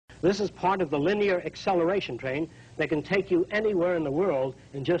This is part of the linear acceleration train that can take you anywhere in the world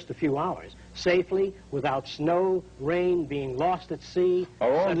in just a few hours, safely, without snow, rain, being lost at sea,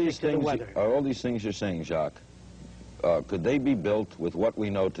 subject to the weather. Are all these things you're saying, Jacque, could they be built with what we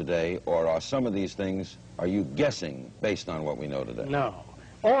know today, or are some of these things, are you guessing based on what we know today? No.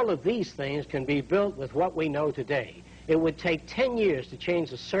 All of these things can be built with what we know today. It would take 10 years to change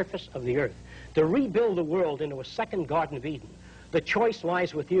the surface of the earth, to rebuild the world into a second Garden of Eden. The choice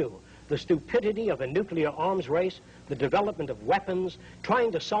lies with you. The stupidity of a nuclear arms race, the development of weapons,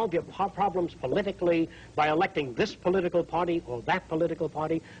 trying to solve your problems politically by electing this political party or that political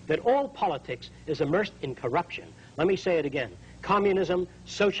party, that all politics is immersed in corruption. Let me say it again. Communism,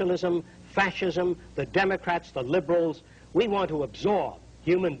 socialism, fascism, the Democrats, the liberals, we want to absorb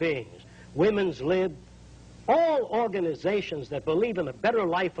human beings. Women's lib, all organizations that believe in a better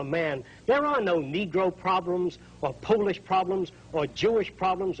life for man. There are no Negro problems or Polish problems or Jewish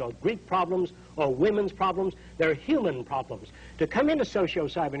problems or Greek problems or women's problems. They're human problems. To come into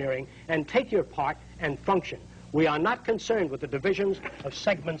socio-cyberneering and take your part and function. We are not concerned with the divisions of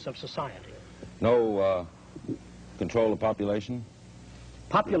segments of society. No control of population?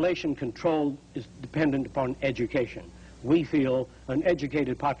 Population control is dependent upon education. We feel an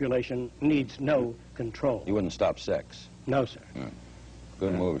educated population needs no control. You wouldn't stop sex? No, sir.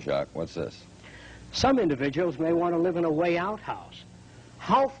 Good move, Jacque. What's this? Some individuals may want to live in a way-out house.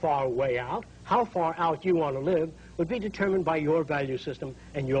 How far way out, how far out you want to live would be determined by your value system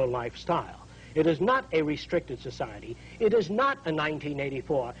and your lifestyle. It is not a restricted society. It is not a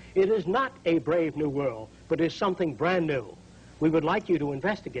 1984. It is not a brave new world, but it is something brand new. We would like you to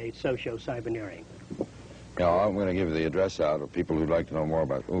investigate socio-cyberneering. Yeah, I'm going to give the address out of people who'd like to know more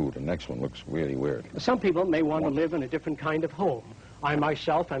about, ooh, the next one looks really weird. Some people may want to live in a different kind of home. I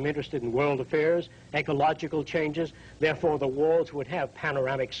myself am interested in world affairs, ecological changes, therefore the walls would have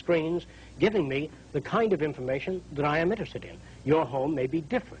panoramic screens giving me the kind of information that I am interested in. Your home may be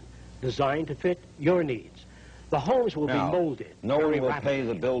different, designed to fit your needs. The homes will be molded. No one will rapidly. pay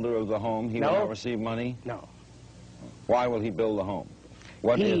the builder of the home? He will not receive money? No. Why will he build the home?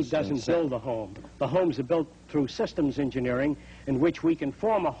 He doesn't build the home. The homes are built through systems engineering in which we can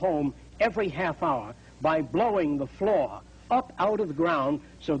form a home every half hour by blowing the floor up out of the ground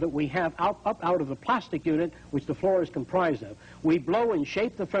so that we have up out of the plastic unit which the floor is comprised of. We blow and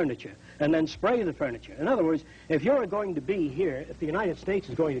shape the furniture and then spray the furniture. In other words, if you're going to be here, if the United States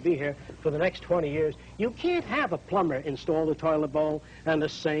is going to be here for the next 20 years, you can't have a plumber install the toilet bowl and the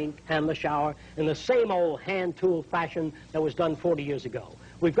sink and the shower in the same old hand tool fashion that was done 40 years ago.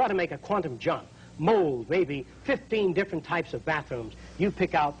 We've got to make a quantum jump. Mold maybe 15 different types of bathrooms. You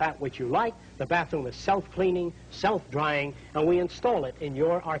pick out that which you like. The bathroom is self-cleaning, self-drying, and we install it in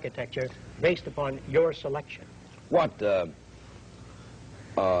your architecture based upon your selection. What,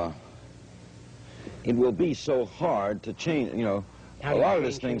 it will be so hard to change, you know, a lot of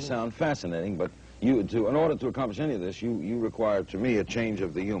these things sound fascinating, but in order to accomplish any of this, you require, to me, a change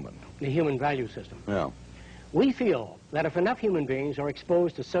of the human. The human value system. Yeah. We feel that if enough human beings are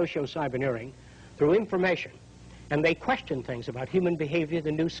exposed to socio-cyberneering through information, and they question things about human behavior,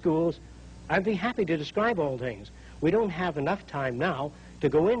 the new schools, I'd be happy to describe all things. We don't have enough time now to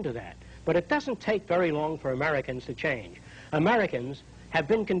go into that. But it doesn't take very long for Americans to change. Americans have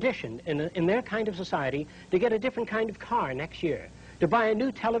been conditioned in their kind of society to get a different kind of car next year, to buy a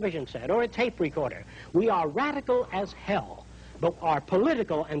new television set or a tape recorder. We are radical as hell, but our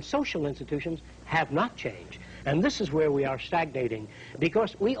political and social institutions have not changed. And this is where we are stagnating,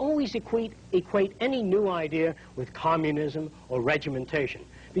 because we always equate any new idea with communism or regimentation,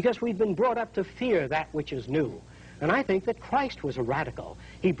 because we've been brought up to fear that which is new. And I think that Christ was a radical.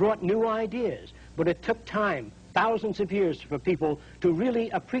 He brought new ideas, but it took time, thousands of years, for people to really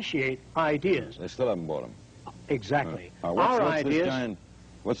appreciate ideas. They still haven't bought them. Exactly.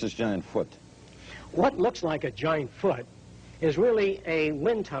 What's this giant foot? What looks like a giant foot is really a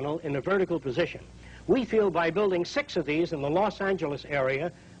wind tunnel in a vertical position. We feel by building 6 of these in the Los Angeles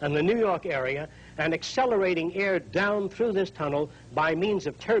area and the New York area and accelerating air down through this tunnel by means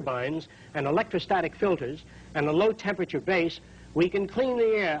of turbines and electrostatic filters and a low temperature base, we can clean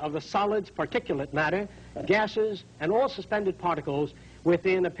the air of the solids, particulate matter, gases, and all suspended particles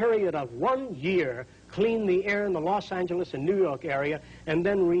within a period of 1 year, clean the air in the Los Angeles and New York area, and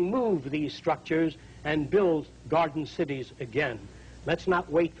then remove these structures and build garden cities again. Let's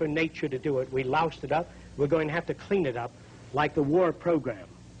not wait for nature to do it. We loused it up. We're going to have to clean it up like the war program.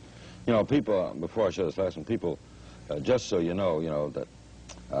 You know, people, before I show this last one, people, just so you know that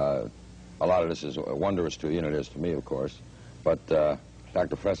a lot of this is wondrous to you, and it is to me, of course, but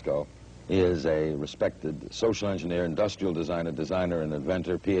Dr. Fresco, He is a respected social engineer, industrial designer, designer and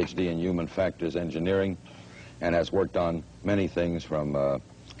inventor, PhD in human factors engineering, and has worked on many things from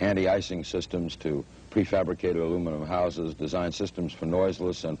anti-icing systems to prefabricated aluminum houses, designed systems for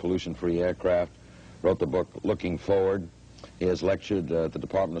noiseless and pollution-free aircraft, wrote the book Looking Forward. He has lectured at the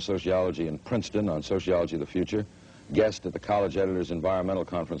Department of Sociology in Princeton on Sociology of the Future, guest at the College Editors Environmental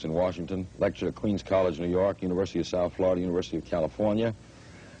Conference in Washington, lectured at Queens College, New York, University of South Florida, University of California,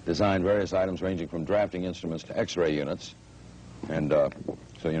 designed various items ranging from drafting instruments to X-ray units. And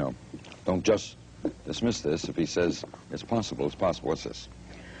so, you know, don't just dismiss this. If he says it's possible, it's possible. What's this?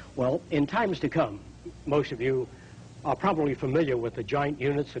 Well, in times to come, most of you are probably familiar with the giant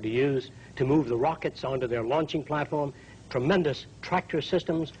units that are used to move the rockets onto their launching platform, tremendous tractor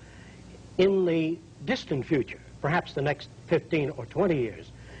systems. In the distant future, perhaps the next 15 or 20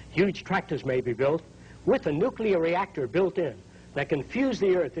 years, huge tractors may be built with a nuclear reactor built in that can fuse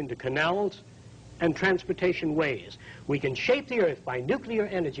the earth into canals and transportation ways. We can shape the earth by nuclear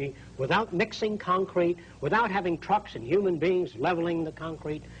energy without mixing concrete, without having trucks and human beings leveling the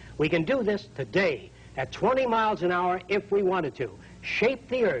concrete. We can do this today at 20 miles an hour if we wanted to. Shape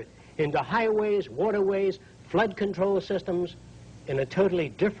the earth into highways, waterways, flood control systems in a totally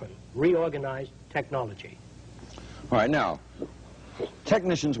different, reorganized technology. All right, now,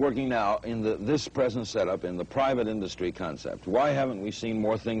 technicians working now in this present setup in the private industry concept, why haven't we seen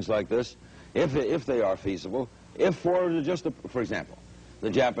more things like this? If they are feasible, for example, the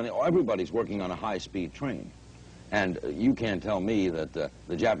Japanese, everybody's working on a high-speed train. And you can't tell me that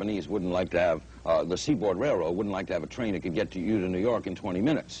the Japanese wouldn't like to have, the Seaboard Railroad wouldn't like to have a train that could get you to New York in 20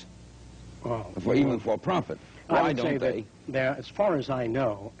 minutes, even for profit. Why don't they? There, as far as I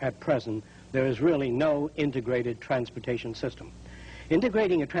know, at present, there is really no integrated transportation system.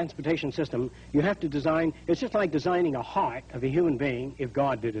 Integrating a transportation system, you have to design, it's just like designing a heart of a human being, if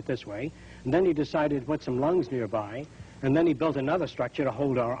God did it this way, and then he decided to put some lungs nearby, and then he built another structure to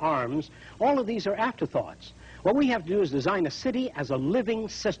hold our arms. All of these are afterthoughts. What we have to do is design a city as a living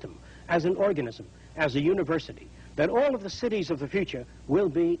system, as an organism, as a university, that all of the cities of the future will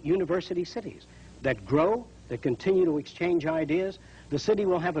be university cities that grow, that continue to exchange ideas. The city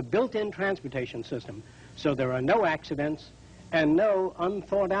will have a built-in transportation system, so there are no accidents and no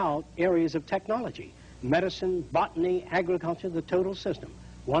unthought-out areas of technology. Medicine, botany, agriculture, the total system,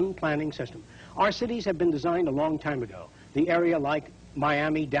 one planning system. Our cities have been designed a long time ago. The area like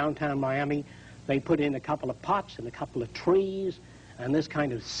Miami, downtown Miami, they put in a couple of pots and a couple of trees, and this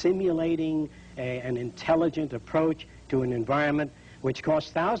kind of simulating an intelligent approach to an environment which costs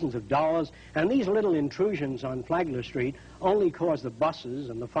thousands of dollars, and these little intrusions on Flagler Street only cause the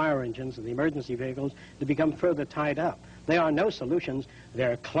buses and the fire engines and the emergency vehicles to become further tied up. There are no solutions.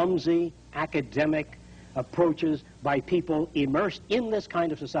 They're clumsy, academic approaches by people immersed in this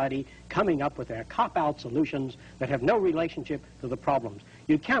kind of society, coming up with their cop-out solutions that have no relationship to the problems.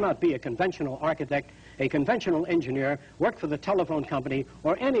 You cannot be a conventional architect, a conventional engineer, work for the telephone company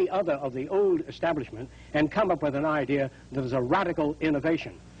or any other of the old establishment and come up with an idea that is a radical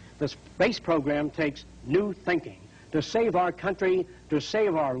innovation. The space program takes new thinking to save our country, to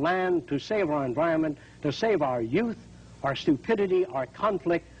save our land, to save our environment, to save our youth, our stupidity, our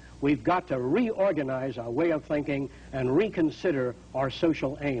conflict. We've got to reorganize our way of thinking and reconsider our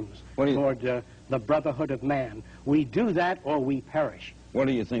social aims toward the brotherhood of man. We do that or we perish. What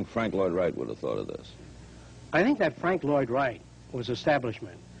do you think Frank Lloyd Wright would have thought of this? I think that Frank Lloyd Wright was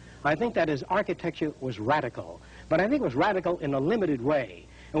establishment. I think that his architecture was radical, but I think it was radical in a limited way.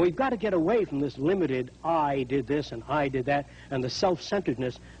 And we've got to get away from this limited, I did this and I did that, and the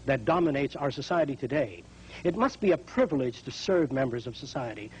self-centeredness that dominates our society today. It must be a privilege to serve members of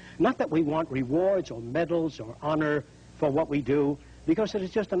society. Not that we want rewards or medals or honor for what we do, because it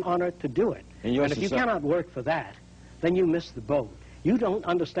is just an honor to do it. And if you cannot work for that, then you miss the boat. You don't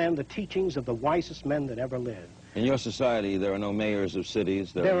understand the teachings of the wisest men that ever lived. In your society, there are no mayors of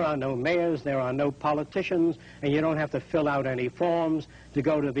cities? There are no mayors, there are no politicians, and you don't have to fill out any forms to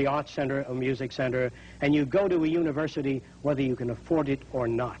go to the arts center or music center, and you go to a university whether you can afford it or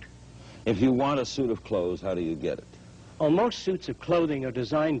not. If you want a suit of clothes, how do you get it? Well, most suits of clothing are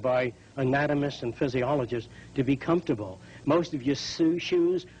designed by anatomists and physiologists to be comfortable. Most of your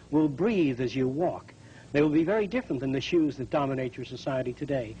shoes will breathe as you walk. They will be very different than the shoes that dominate your society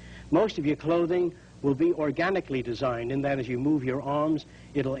today. Most of your clothing will be organically designed, in that as you move your arms,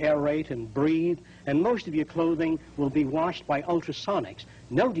 it'll aerate and breathe, and most of your clothing will be washed by ultrasonics.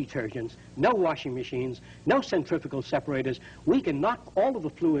 No detergents, no washing machines, no centrifugal separators. We can knock all of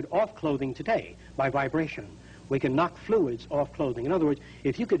the fluid off clothing today by vibration. We can knock fluids off clothing. In other words,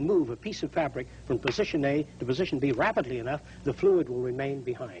 if you could move a piece of fabric from position A to position B rapidly enough, the fluid will remain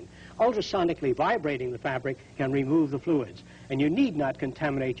behind. Ultrasonically vibrating the fabric can remove the fluids, and you need not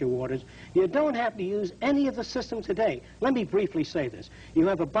contaminate your waters. You don't have to use any of the systems today. Let me briefly say this. You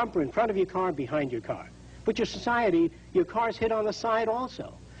have a bumper in front of your car and behind your car. But your society, your car's hit on the side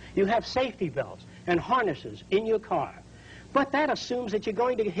also. You have safety belts and harnesses in your car. But that assumes that you're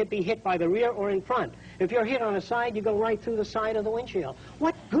going to be hit by the rear or in front. If you're hit on the side, you go right through the side of the windshield.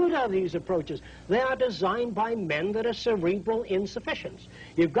 What good are these approaches? They are designed by men that are cerebral insufficients.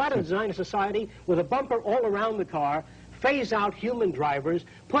 You've got to design a society with a bumper all around the car, phase out human drivers,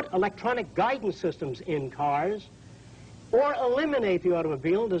 put electronic guidance systems in cars, or eliminate the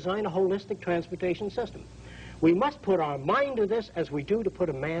automobile and design a holistic transportation system. We must put our mind to this as we do to put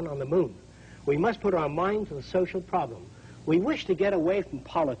a man on the moon. We must put our mind to the social problem. We wish to get away from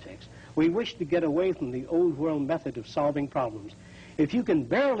politics. We wish to get away from the old world method of solving problems. If you can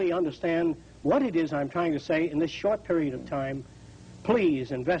barely understand what it is I'm trying to say in this short period of time,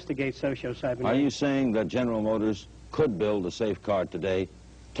 please investigate socio-cybernetics. Are you saying that General Motors could build a safe car today,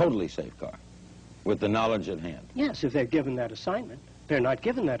 totally safe car, with the knowledge at hand? Yes, if they're given that assignment. They're not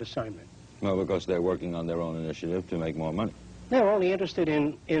given that assignment. Well, because they're working on their own initiative to make more money. They're only interested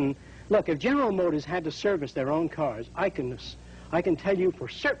in look, if General Motors had to service their own cars, I can tell you for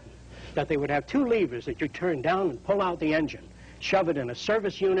certain that they would have two levers that you turn down and pull out the engine, shove it in a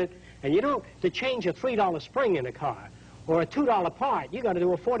service unit, and you don't, to change a $3 spring in a car or a $2 part, you got to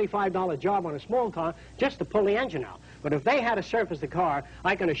do a $45 job on a small car just to pull the engine out. But if they had to service the car,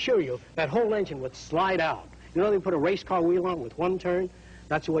 I can assure you that whole engine would slide out. You know they put a race car wheel on with one turn?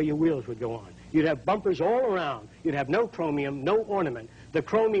 That's the way your wheels would go on. You'd have bumpers all around. You'd have no chromium, no ornament. The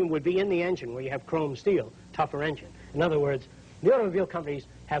chromium would be in the engine where you have chrome steel, tougher engine. In other words, the automobile companies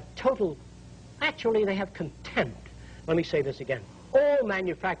have actually they have contempt. Let me say this again. All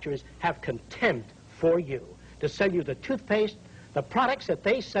manufacturers have contempt for you to sell you the toothpaste. The products that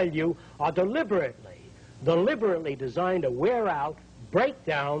they sell you are deliberately designed to wear out, break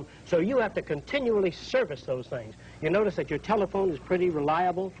down, so you have to continually service those things. You notice that your telephone is pretty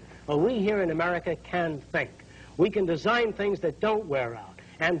reliable? Well, we here in America can think. We can design things that don't wear out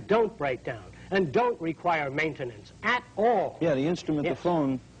and don't break down and don't require maintenance at all. Yeah, the instrument, yes. The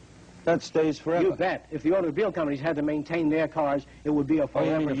phone, that stays forever. You bet. If the automobile companies had to maintain their cars, it would be a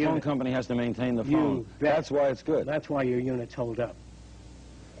forever unit. The phone unit. company has to maintain the phone. You bet. That's why it's good. That's why your units hold up.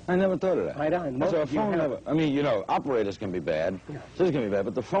 I never thought of that. I don't. So a phone never, I mean, you know, operators can be bad. Yeah. This can be bad,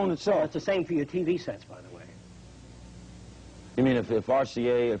 but the phone itself. Well, it's the same for your TV sets, by the way. You mean if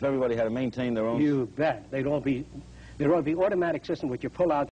RCA, if everybody had to maintain their own? You bet. There'd all be automatic system which you pull out